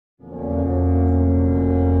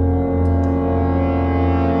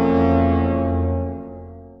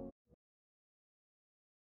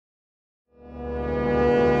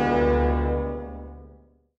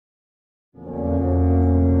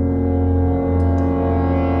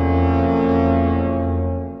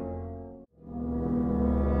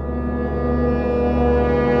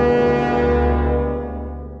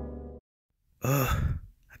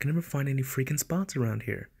find any freaking spots around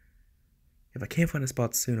here. If I can't find a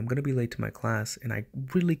spot soon, I'm gonna be late to my class, and I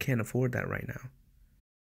really can't afford that right now.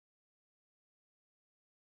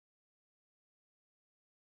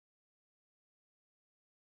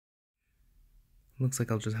 Looks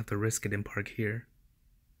like I'll just have to risk it and park here.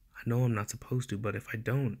 I know I'm not supposed to, but if I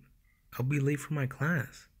don't, I'll be late for my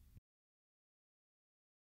class.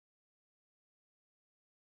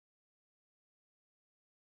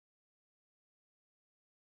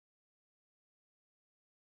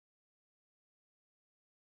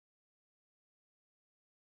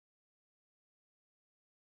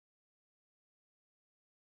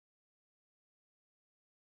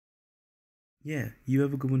 Yeah, you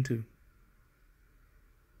have a good one too.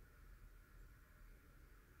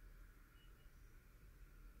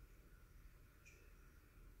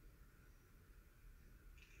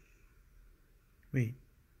 Wait,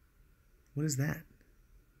 what is that?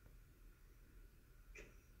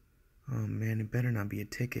 Oh man, it better not be a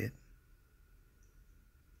ticket.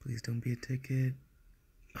 Please don't be a ticket.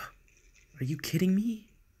 Are you kidding me?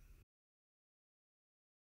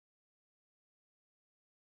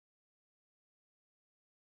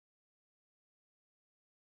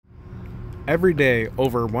 Every day,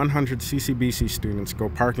 over 100 CCBC students go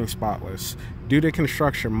parking spotless. Due to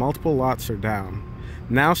construction, multiple lots are down.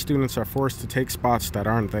 Now students are forced to take spots that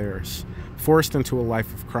aren't theirs, forced into a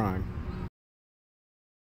life of crime.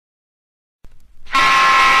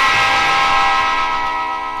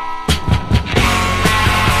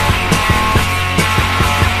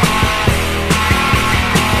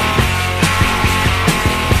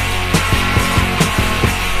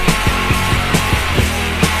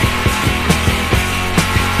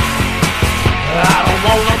 I don't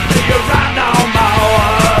wanna be around no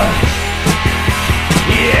more.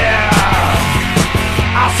 Yeah,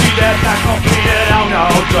 I see that back on me on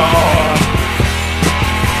your door.